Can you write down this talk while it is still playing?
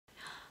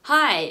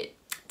Hi,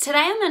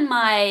 today I'm in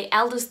my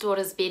eldest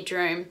daughter's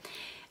bedroom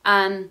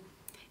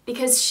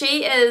because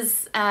she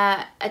is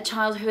a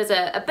child who is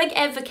a big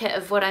advocate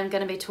of what I'm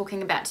going to be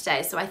talking about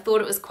today, so I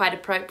thought it was quite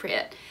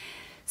appropriate.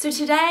 So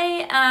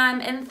today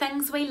in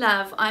Things We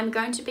Love, I'm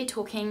going to be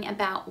talking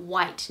about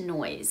white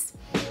noise.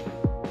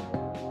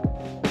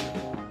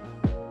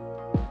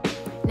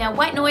 Now,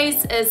 white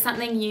noise is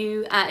something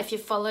you, if you've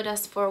followed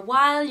us for a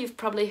while, you've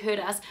probably heard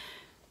us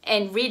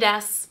and read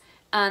us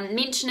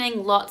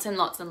mentioning lots and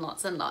lots and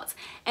lots and lots.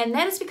 And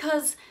that is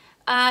because,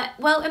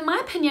 well, in my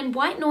opinion,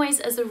 white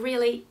noise is a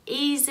really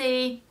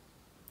easy,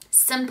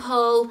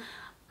 simple,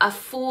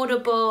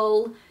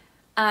 affordable,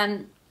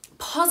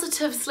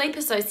 positive sleep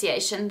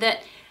association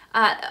that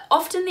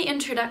often the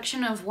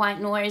introduction of white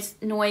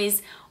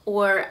noise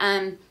or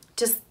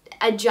just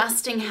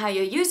adjusting how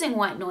you're using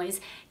white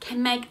noise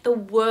can make the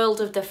world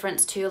of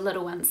difference to your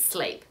little one's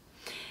sleep.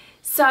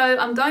 So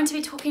I'm going to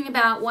be talking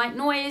about white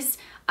noise,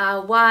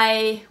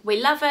 why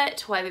we love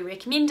it, why we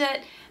recommend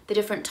it, the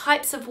different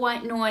types of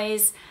white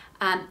noise,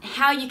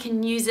 how you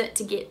can use it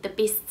to get the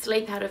best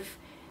sleep out of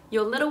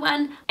your little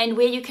one, and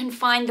where you can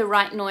find the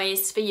right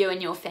noise for you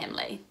and your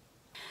family.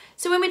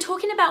 So when we're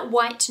talking about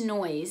white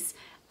noise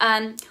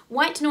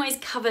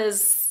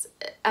covers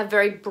a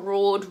very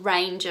broad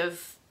range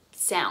of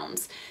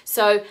sounds.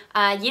 So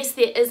yes,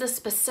 there is a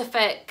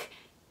specific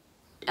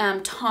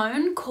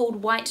tone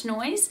called white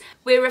noise.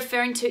 We're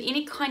referring to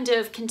any kind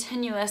of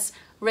continuous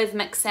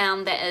rhythmic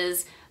sound that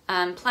is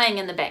playing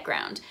in the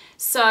background.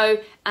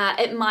 So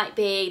it might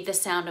be the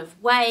sound of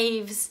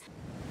waves,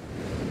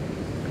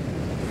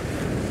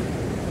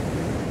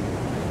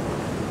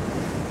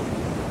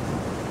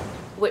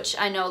 which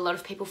I know a lot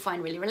of people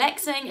find really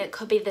relaxing. It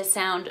could be the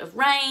sound of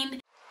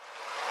rain,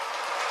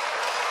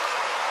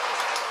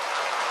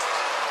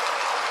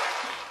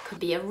 could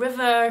be a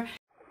river,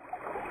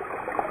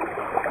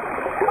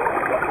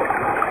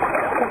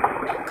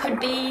 could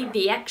be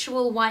the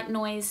actual white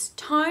noise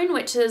tone,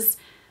 which is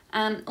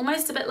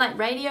almost a bit like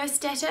radio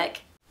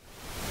static.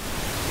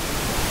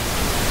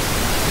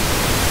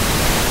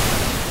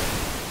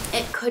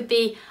 It could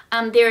be,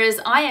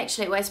 I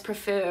actually always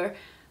prefer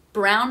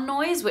brown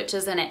noise, which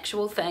is an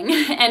actual thing,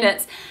 and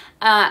it's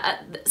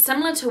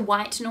similar to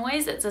white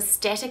noise. It's a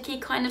staticky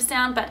kind of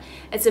sound, but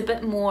it's a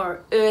bit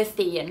more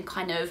earthy and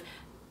kind of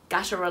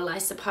guttural, I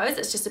suppose.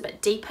 It's just a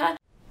bit deeper.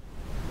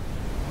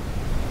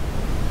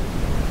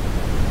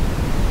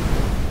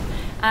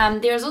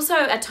 There's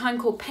also a tone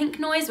called pink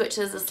noise, which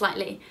is a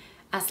slightly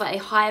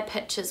higher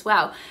pitch as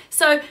well.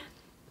 So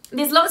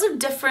there's lots of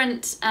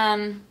different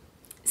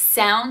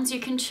sounds you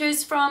can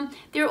choose from.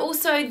 There are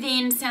also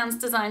then sounds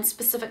designed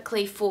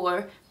specifically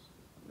for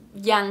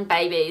young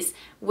babies,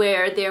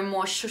 where they're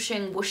more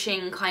shushing,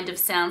 whooshing kind of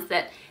sounds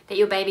that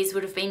your babies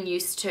would have been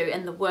used to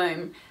in the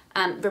womb,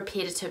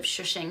 repetitive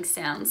shushing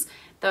sounds,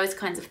 those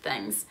kinds of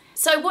things.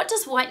 So what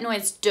does white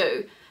noise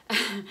do?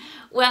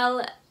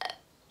 Well,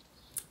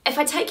 if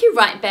I take you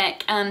right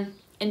back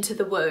into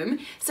the womb,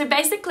 so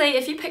basically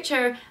if you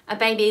picture a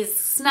baby's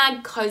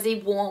snug, cozy,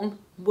 warm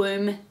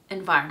womb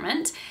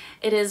environment,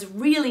 it is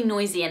really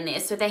noisy in there.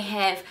 So they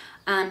have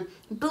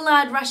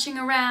blood rushing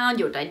around,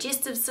 your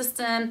digestive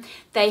system,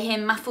 they hear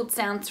muffled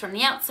sounds from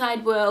the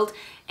outside world,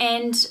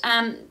 and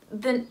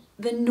the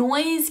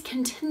noise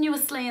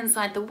continuously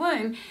inside the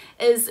womb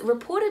is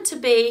reported to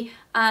be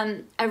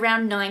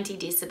around 90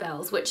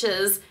 decibels, which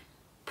is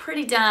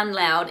pretty darn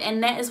loud,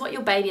 and that is what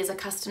your baby is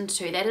accustomed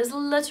to. That is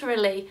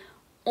literally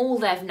all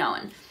they've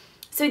known.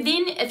 So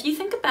then if you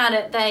think about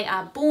it, they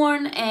are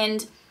born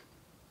and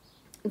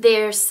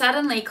they're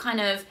suddenly kind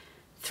of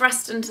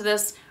thrust into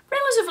this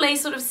relatively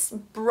sort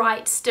of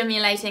bright,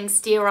 stimulating,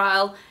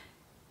 sterile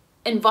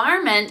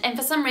environment, and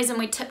for some reason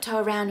we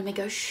tiptoe around and we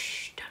go,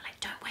 shh,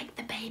 don't wake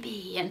the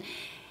baby,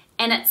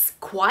 and it's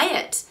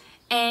quiet,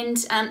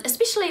 and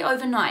especially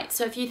overnight.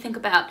 So if you think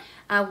about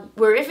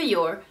wherever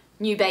your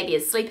new baby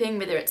is sleeping,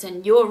 whether it's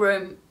in your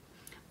room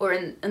or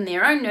in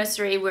their own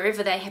nursery,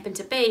 wherever they happen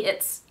to be,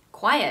 it's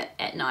quiet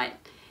at night.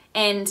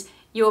 And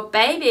your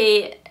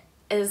baby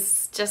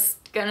is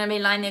just going to be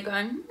lying there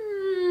going,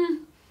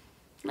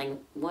 like,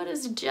 what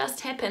has just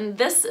happened?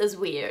 This is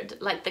weird.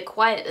 Like, the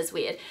quiet is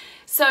weird.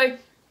 So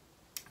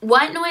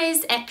white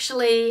noise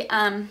actually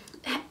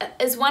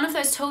is one of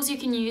those tools you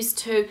can use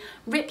to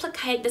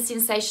replicate the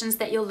sensations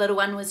that your little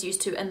one was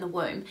used to in the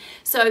womb.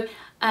 So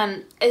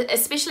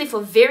especially for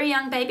very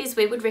young babies,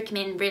 we would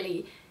recommend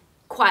really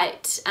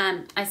quite,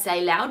 I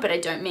say loud, but I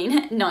don't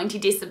mean 90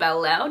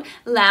 decibel loud,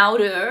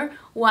 louder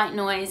white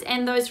noise,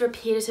 and those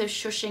repetitive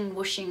shushing,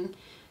 whooshing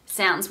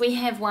sounds. We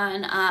have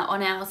one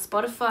on our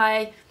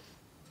Spotify,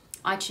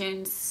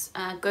 iTunes,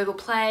 Google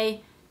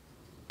Play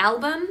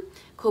album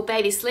called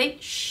Baby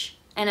Sleep, shh,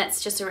 and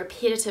it's just a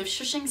repetitive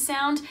shushing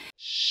sound.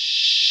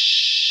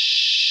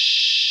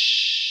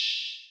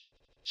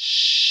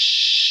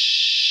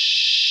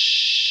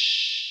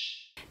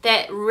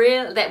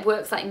 That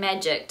works like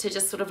magic to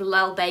just sort of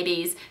lull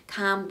babies,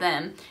 calm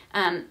them,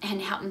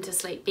 and help them to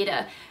sleep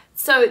better.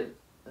 So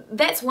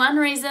that's one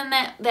reason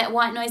that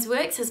white noise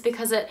works, is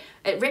because it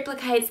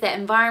replicates that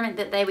environment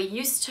that they were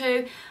used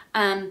to.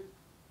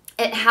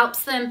 It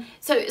helps them.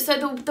 So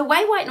the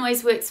way white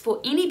noise works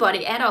for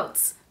anybody,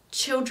 adults,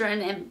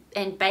 children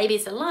and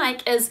babies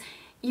alike, is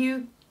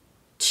you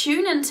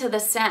tune into the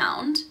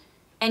sound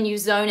and you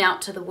zone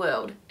out to the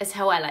world, is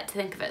how I like to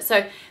think of it.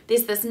 So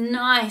there's this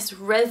nice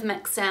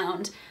rhythmic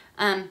sound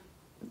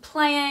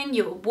playing,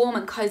 you're warm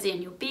and cozy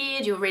in your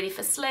bed, you're ready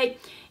for sleep,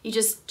 you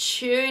just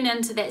tune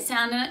into that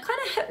sound and it kind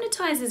of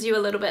hypnotizes you a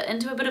little bit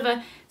into a bit of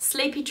a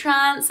sleepy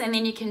trance, and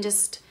then you can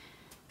just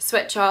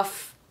switch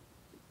off,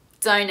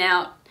 zone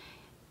out,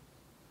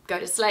 go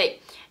to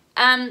sleep.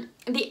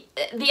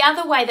 The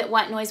other way that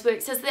white noise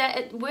works is that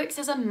it works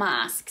as a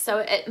mask. So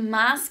it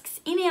masks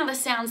any other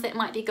sounds that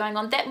might be going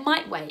on that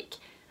might wake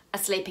a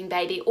sleeping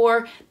baby,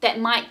 or that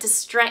might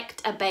distract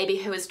a baby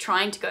who is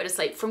trying to go to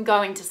sleep from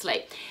going to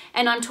sleep.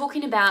 And I'm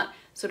talking about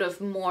sort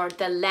of more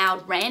the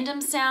loud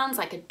random sounds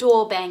like a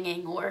door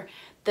banging, or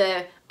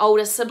the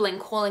older sibling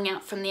calling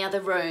out from the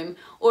other room,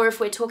 or if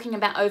we're talking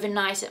about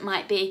overnight, it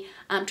might be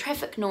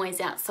traffic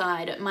noise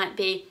outside, it might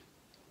be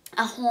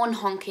a horn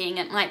honking,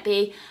 it might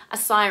be a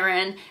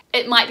siren,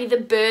 it might be the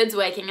birds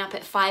waking up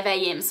at 5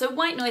 a.m. So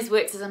white noise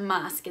works as a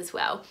mask as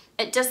well.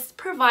 It just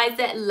provides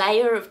that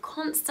layer of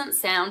constant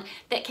sound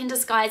that can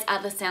disguise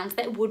other sounds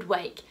that would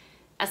wake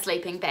a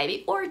sleeping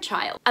baby or a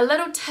child. A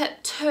little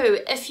tip too,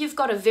 if you've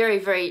got a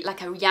very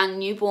like a young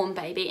newborn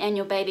baby and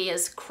your baby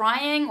is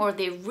crying, or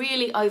they're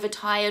really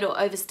overtired or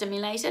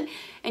overstimulated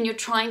and you're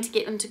trying to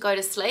get them to go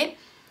to sleep,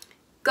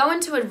 go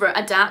into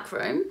a dark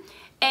room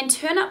and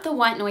turn up the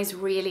white noise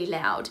really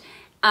loud.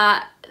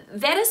 That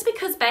is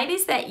because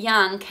babies that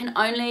young can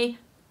only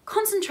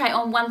concentrate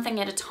on one thing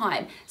at a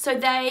time. So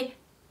they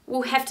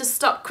will have to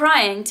stop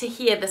crying to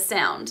hear the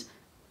sound.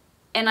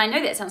 And I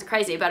know that sounds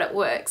crazy, but it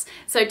works.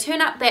 So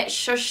turn up that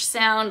shush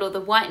sound or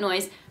the white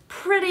noise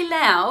pretty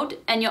loud,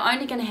 and you're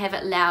only going to have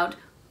it loud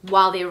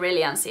while they're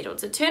really unsettled.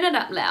 So turn it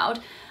up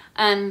loud,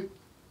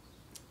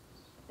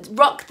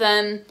 rock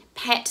them,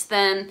 pat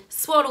them,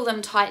 swaddle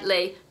them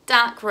tightly,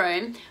 dark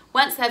room.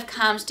 Once they've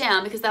calmed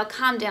down, because they'll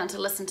calm down to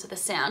listen to the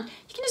sound,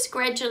 you can just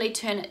gradually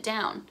turn it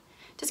down.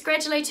 Just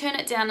gradually turn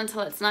it down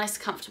until it's nice,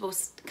 comfortable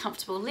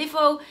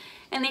level,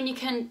 and then you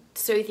can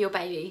soothe your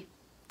baby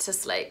to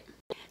sleep.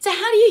 So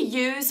how do you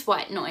use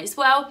white noise?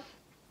 Well,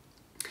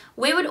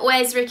 we would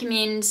always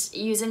recommend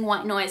using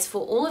white noise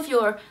for all of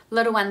your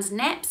little ones'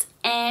 naps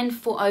and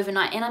for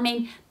overnight. And I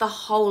mean the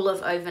whole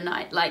of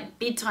overnight, like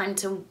bedtime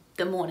to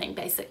the morning,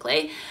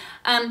 basically.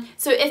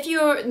 So if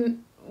you're,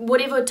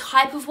 whatever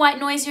type of white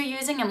noise you're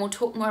using, and we'll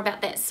talk more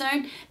about that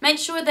soon, make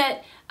sure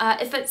that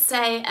if it's,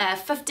 say, a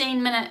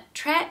 15-minute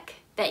track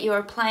that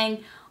you're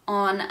playing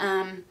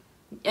on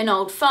an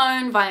old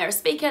phone via a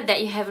speaker,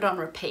 that you have it on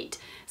repeat,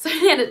 so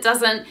that it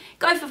doesn't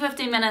go for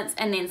 15 minutes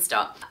and then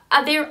stop.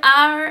 There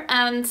are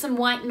some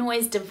white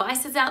noise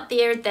devices out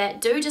there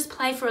that do just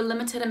play for a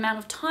limited amount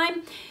of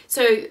time.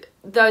 So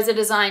those are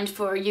designed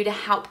for you to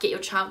help get your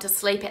child to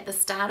sleep at the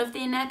start of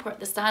their nap or at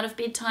the start of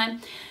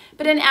bedtime.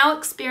 But in our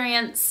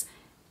experience,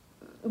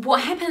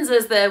 what happens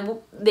is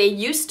they're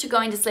used to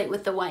going to sleep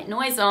with the white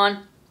noise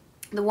on.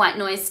 The white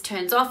noise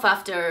turns off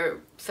after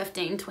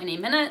 15-20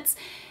 minutes,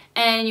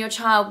 and your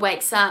child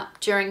wakes up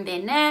during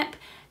their nap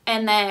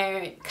and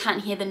they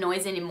can't hear the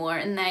noise anymore,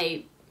 and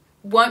they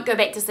won't go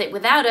back to sleep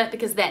without it,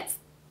 because that's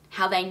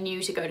how they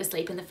knew to go to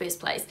sleep in the first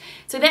place.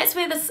 So that's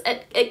where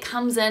it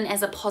comes in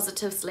as a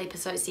positive sleep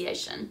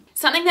association.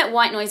 Something that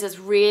white noise is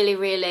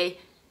really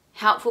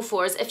helpful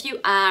for is if you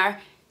are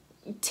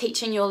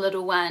teaching your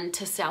little one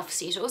to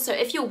self-settle. So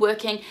if you're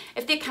working,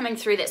 if they're coming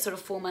through that sort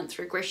of 4-month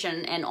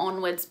regression and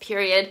onwards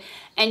period,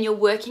 and you're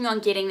working on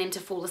getting them to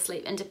fall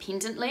asleep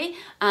independently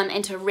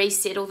and to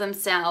resettle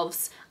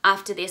themselves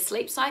after their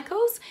sleep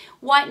cycles,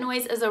 white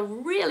noise is a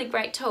really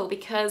great tool,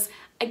 because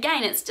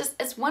again,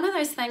 it's one of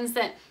those things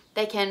that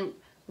they can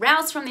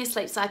rouse from their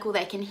sleep cycle.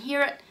 They can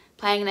hear it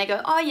playing and they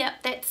go, oh yeah,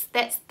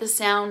 that's the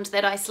sound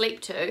that I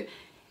sleep to,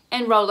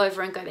 and roll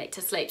over and go back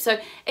to sleep. So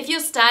if you're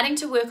starting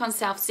to work on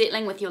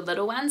self-settling with your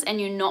little ones and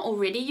you're not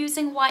already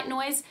using white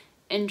noise,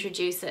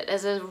 introduce it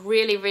as a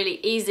really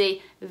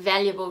easy,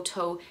 valuable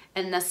tool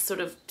in this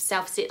sort of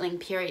self-settling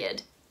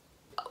period.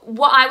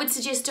 What I would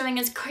suggest doing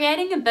is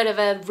creating a bit of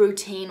a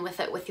routine with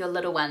it with your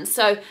little ones.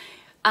 So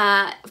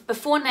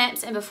before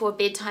naps and before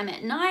bedtime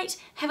at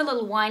night, have a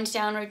little wind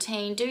down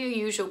routine, do your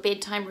usual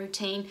bedtime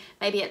routine.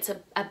 Maybe it's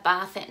a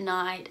bath at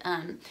night,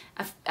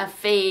 a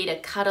feed, a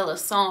cuddle, a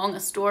song, a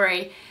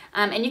story,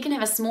 and you can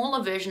have a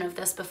smaller version of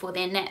this before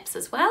their naps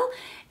as well.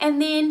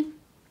 And then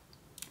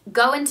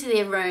go into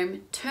their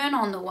room, turn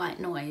on the white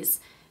noise,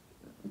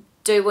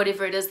 do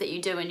whatever it is that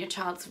you do in your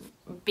child's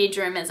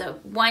bedroom as a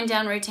wind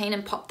down routine,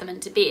 and pop them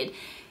into bed.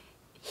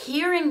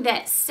 Hearing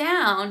that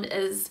sound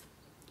is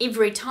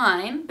every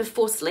time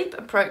before sleep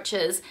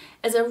approaches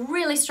is a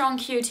really strong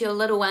cue to your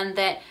little one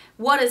that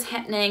what is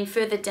happening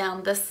further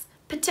down this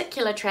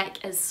particular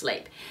track is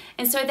sleep.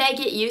 And so they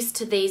get used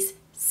to these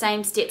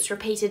same steps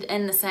repeated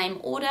in the same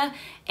order,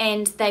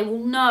 and they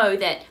will know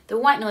that the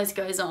white noise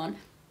goes on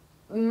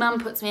Mum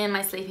puts me in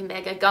my sleeping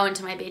bag, I go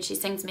into my bed, she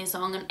sings me a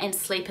song, and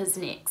sleep is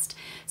next.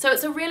 So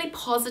it's a really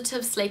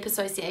positive sleep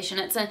association.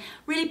 It's a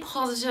really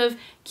positive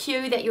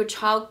cue that your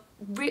child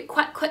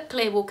quite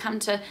quickly will come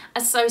to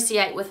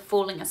associate with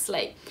falling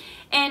asleep.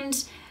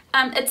 And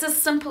it's as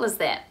simple as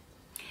that.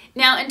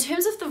 Now, in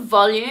terms of the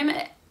volume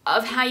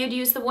of how you'd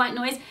use the white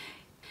noise,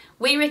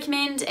 we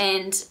recommend,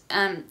 and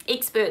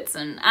experts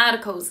and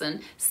articles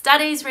and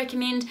studies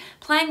recommend,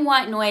 playing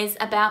white noise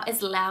about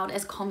as loud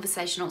as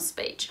conversational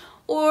speech,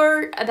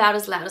 or about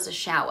as loud as a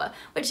shower,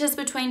 which is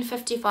between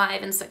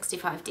 55 and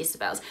 65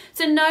 decibels.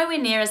 So nowhere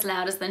near as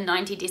loud as the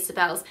 90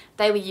 decibels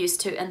they were used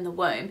to in the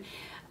womb.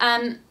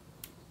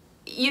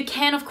 You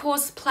can, of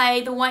course,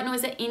 play the white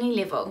noise at any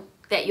level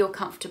that you're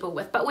comfortable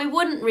with, but we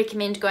wouldn't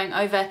recommend going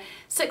over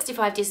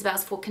 65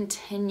 decibels for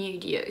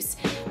continued use.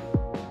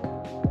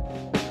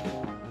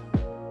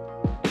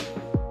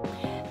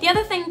 The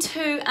other thing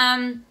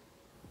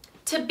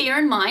to bear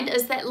in mind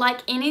is that, like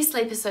any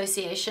sleep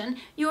association,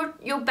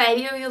 your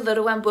baby or your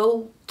little one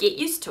will get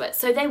used to it.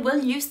 So they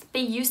will be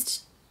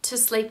used to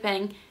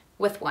sleeping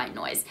with white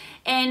noise.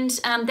 And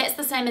that's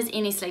the same as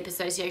any sleep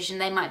association.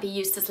 They might be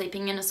used to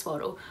sleeping in a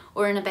swaddle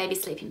or in a baby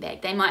sleeping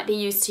bag. They might be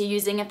used to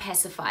using a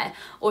pacifier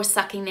or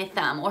sucking their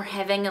thumb or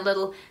having a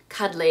little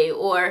cuddly,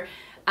 or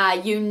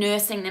you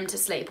nursing them to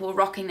sleep or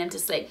rocking them to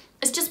sleep.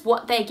 It's just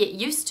what they get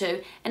used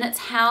to, and it's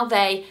how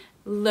they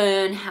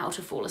learn how to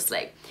fall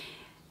asleep.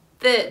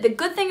 The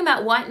good thing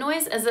about white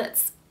noise is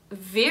it's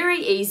very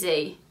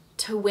easy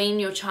to wean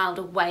your child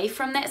away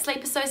from that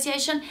sleep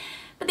association.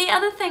 But the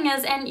other thing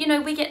is, and you know,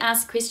 we get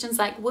asked questions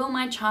like, will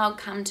my child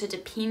come to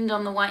depend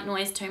on the white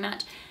noise too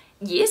much?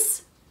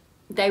 Yes,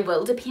 they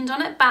will depend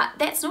on it, but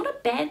that's not a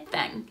bad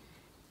thing.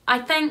 I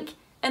think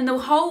in the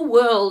whole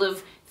world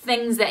of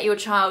things that your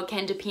child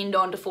can depend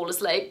on to fall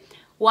asleep,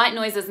 white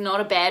noise is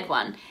not a bad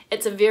one.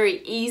 It's a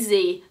very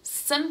easy,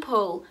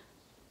 simple,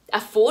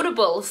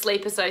 affordable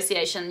sleep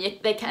association.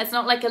 It's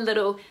not like a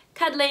little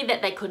cuddly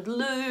that they could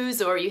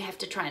lose or you have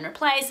to try and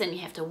replace and you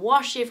have to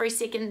wash every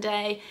second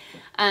day.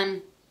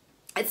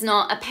 It's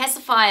not a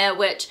pacifier,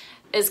 which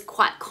is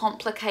quite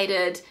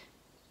complicated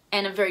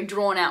and a very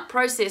drawn out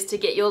process to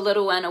get your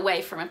little one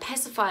away from a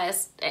pacifier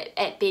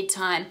at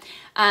bedtime.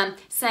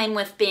 Same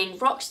with being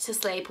rocked to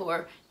sleep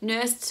or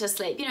nursed to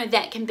sleep. You know,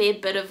 that can be a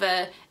bit of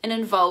an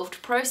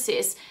involved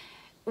process.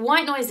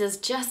 White noise is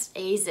just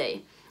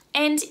easy.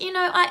 And you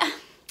know, I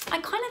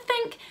kind of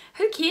think,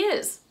 who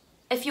cares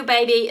if your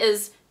baby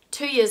is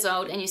 2 years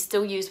old and you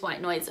still use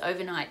white noise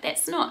overnight?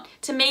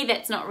 To me,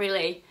 that's not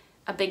really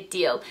a big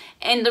deal.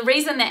 And the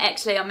reason that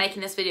actually I'm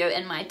making this video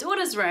in my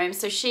daughter's room,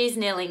 so she's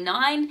nearly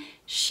 9,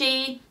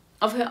 she,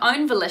 of her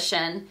own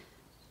volition,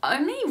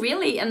 only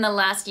really in the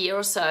last year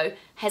or so,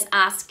 has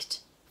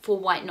asked for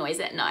white noise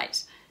at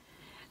night.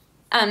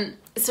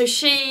 So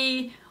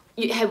she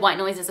had white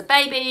noise as a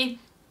baby.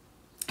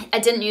 I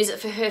didn't use it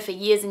for her for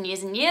years and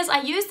years and years.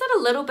 I used it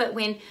a little bit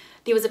when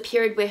there was a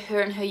period where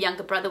her and her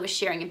younger brother were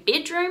sharing a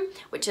bedroom,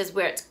 which is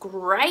where it's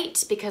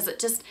great because it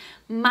just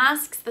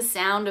masks the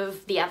sound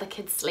of the other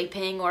kids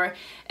sleeping, or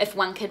if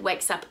one kid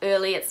wakes up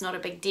early, it's not a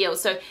big deal.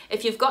 So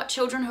if you've got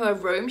children who are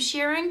room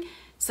sharing,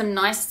 some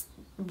nice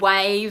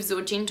waves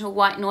or gentle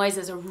white noise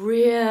is a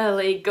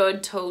really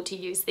good tool to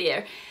use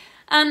there.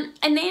 And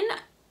then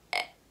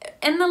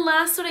in the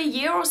last sort of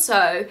year or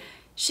so,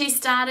 she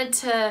started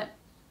to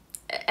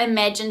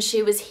imagine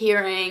she was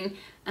hearing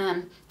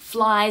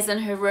flies in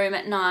her room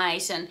at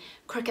night and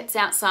crickets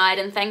outside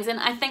and things, and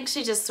I think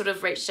she just sort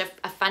of reached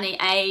a funny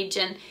age,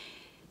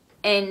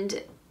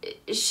 and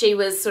she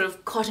was sort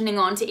of cottoning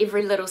on to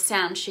every little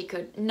sound she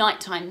could,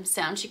 nighttime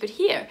sound she could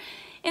hear,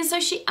 and so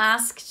she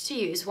asked to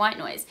use white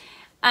noise.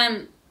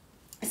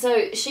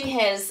 So she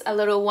has a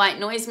little white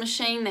noise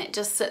machine that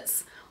just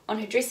sits on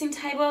her dressing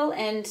table,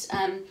 and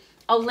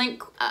I'll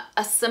link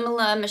a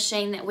similar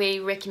machine that we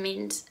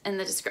recommend in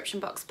the description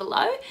box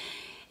below.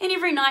 And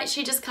every night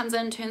she just comes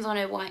in, turns on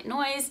her white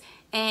noise,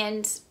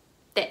 and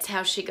that's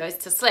how she goes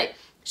to sleep.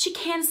 She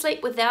can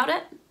sleep without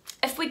it.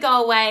 If we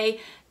go away,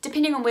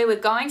 depending on where we're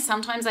going,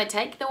 sometimes I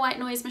take the white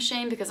noise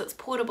machine because it's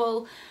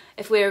portable.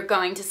 If we're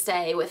going to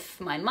stay with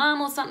my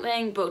mum or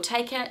something, we'll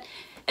take it.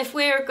 If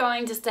we're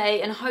going to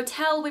stay in a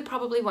hotel, we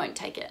probably won't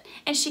take it.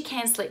 And she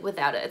can sleep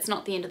without it. It's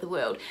not the end of the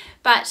world.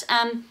 But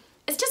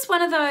it's just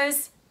one of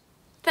those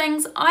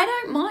things I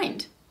don't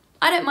mind.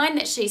 I don't mind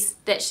that she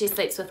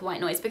sleeps with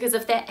white noise, because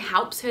if that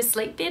helps her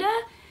sleep better,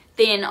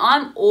 then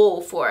I'm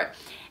all for it.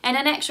 And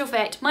in actual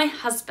fact, my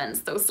husband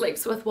still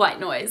sleeps with white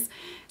noise.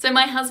 So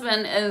my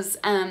husband is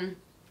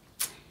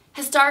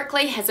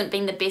historically hasn't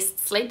been the best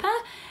sleeper,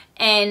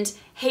 and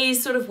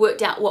he's sort of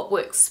worked out what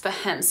works for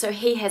him. So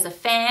he has a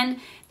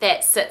fan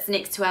that sits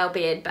next to our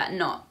bed but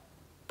not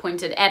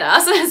pointed at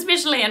us,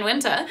 especially in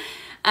winter.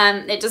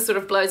 It just sort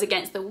of blows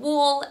against the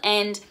wall,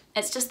 and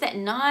it's just that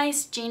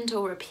nice,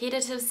 gentle,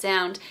 repetitive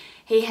sound.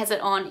 He has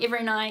it on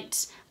every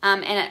night,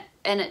 and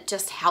it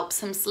just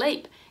helps him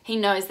sleep. He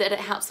knows that it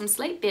helps him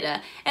sleep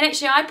better. And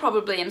actually, I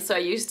probably am so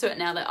used to it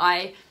now that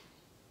I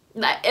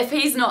like if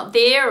he's not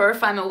there or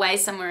if I'm away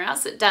somewhere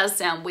else, it does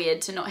sound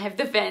weird to not have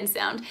the fan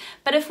sound.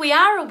 But if we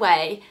are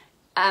away,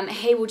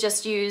 he will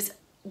just use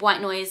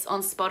white noise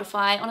on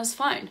Spotify on his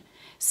phone.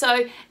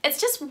 So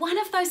it's just one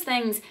of those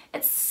things.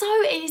 It's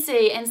so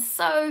easy and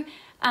so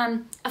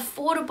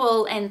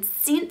affordable and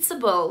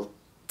sensible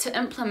to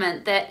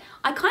implement that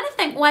I kind of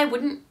think, why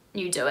wouldn't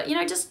you do it? You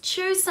know, just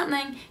choose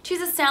something,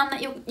 choose a sound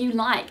that you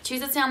like,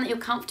 choose a sound that you're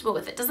comfortable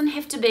with. It doesn't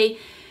have to be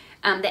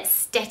that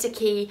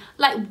staticky,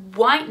 like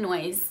white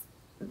noise,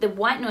 the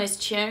white noise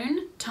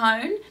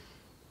tone.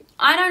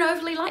 I don't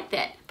overly like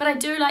that, but I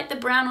do like the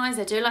brown noise,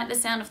 I do like the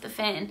sound of the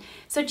fan.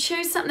 So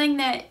choose something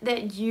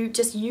that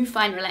you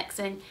find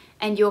relaxing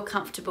and you're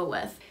comfortable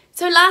with.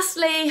 So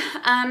lastly,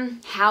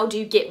 how do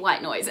you get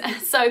white noise?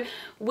 So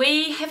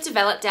we have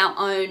developed our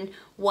own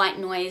white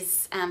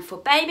noise for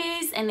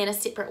babies and then a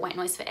separate white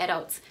noise for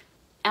adults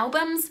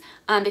albums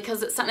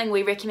because it's something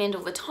we recommend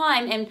all the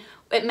time, and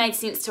it made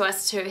sense to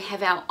us to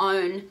have our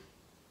own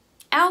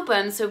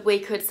album so we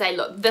could say,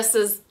 look, this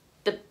is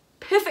the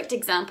perfect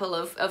example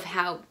of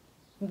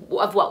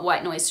what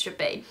white noise should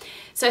be.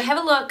 So have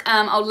a look,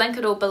 I'll link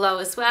it all below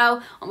as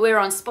well. We're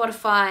on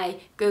Spotify,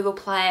 Google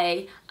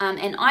Play,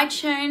 and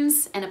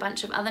iTunes, and a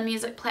bunch of other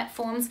music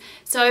platforms.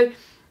 So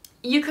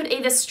you could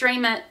either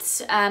stream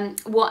it,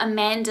 what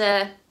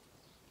Amanda,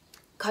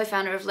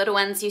 co-founder of Little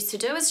Ones, used to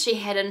do is she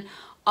had an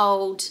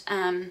old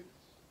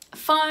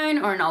phone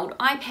or an old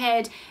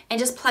iPad and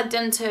just plugged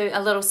into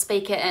a little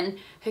speaker in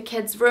her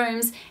kids'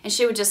 rooms, and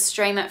she would just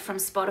stream it from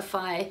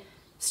Spotify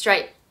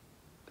straight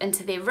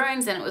into their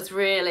rooms, and it was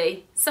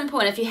really simple.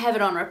 And if you have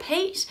it on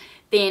repeat,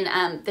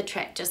 then the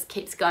track just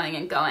keeps going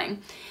and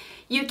going.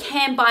 You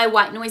can buy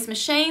white noise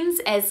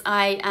machines, as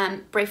I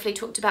briefly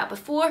talked about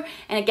before,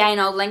 and again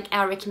I'll link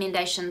our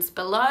recommendations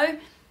below.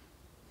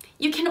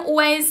 You can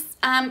always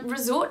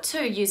resort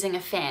to using a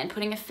fan,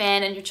 putting a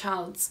fan in your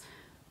child's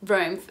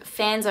room.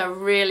 Fans are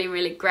really,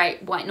 really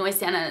great white noise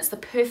sound, and it's the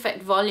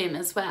perfect volume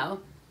as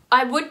well.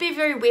 I would be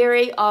very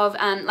wary of,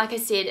 like I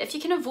said, if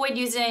you can avoid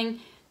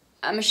using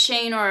a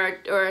machine or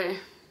a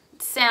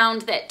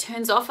sound that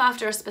turns off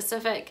after a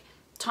specific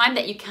time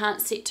that you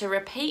can't set to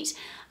repeat,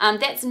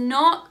 that's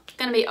not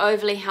going to be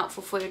overly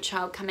helpful for your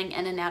child coming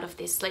in and out of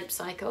their sleep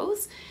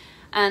cycles.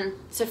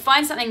 So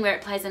find something where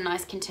it plays a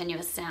nice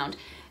continuous sound.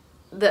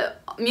 The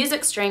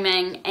music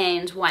streaming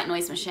and white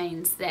noise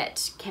machines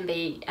that can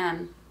be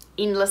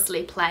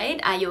endlessly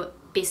played are your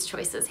best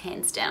choices,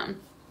 hands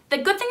down. The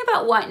good thing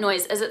about white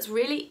noise is it's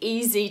really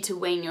easy to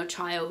wean your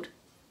child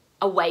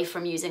away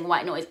from using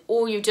white noise.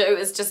 All you do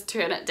is just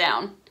turn it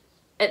down.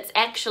 It's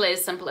actually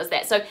as simple as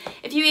that. So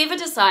if you ever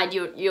decide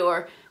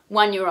your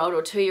 1-year-old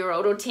or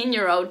 2-year-old or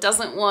 10-year-old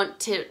doesn't want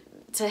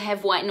to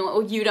have white noise,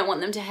 or you don't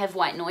want them to have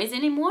white noise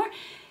anymore,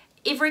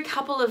 every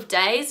couple of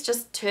days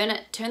just turn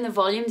the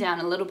volume down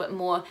a little bit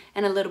more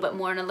and a little bit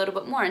more and a little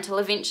bit more until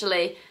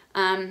eventually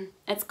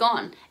it's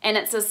gone. And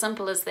it's as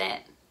simple as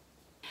that.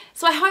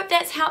 So I hope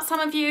that's helped some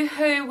of you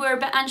who were a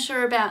bit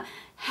unsure about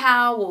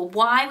how or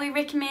why we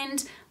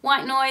recommend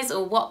white noise,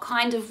 or what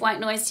kind of white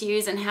noise to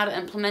use and how to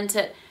implement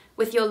it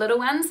with your little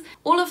ones.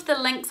 All of the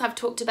links I've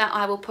talked about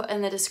I will put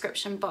in the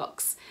description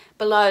box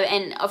below,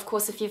 and of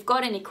course if you've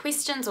got any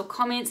questions or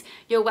comments,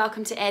 you're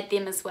welcome to add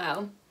them as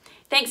well.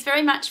 Thanks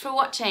very much for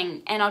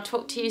watching, and I'll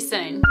talk to you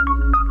soon.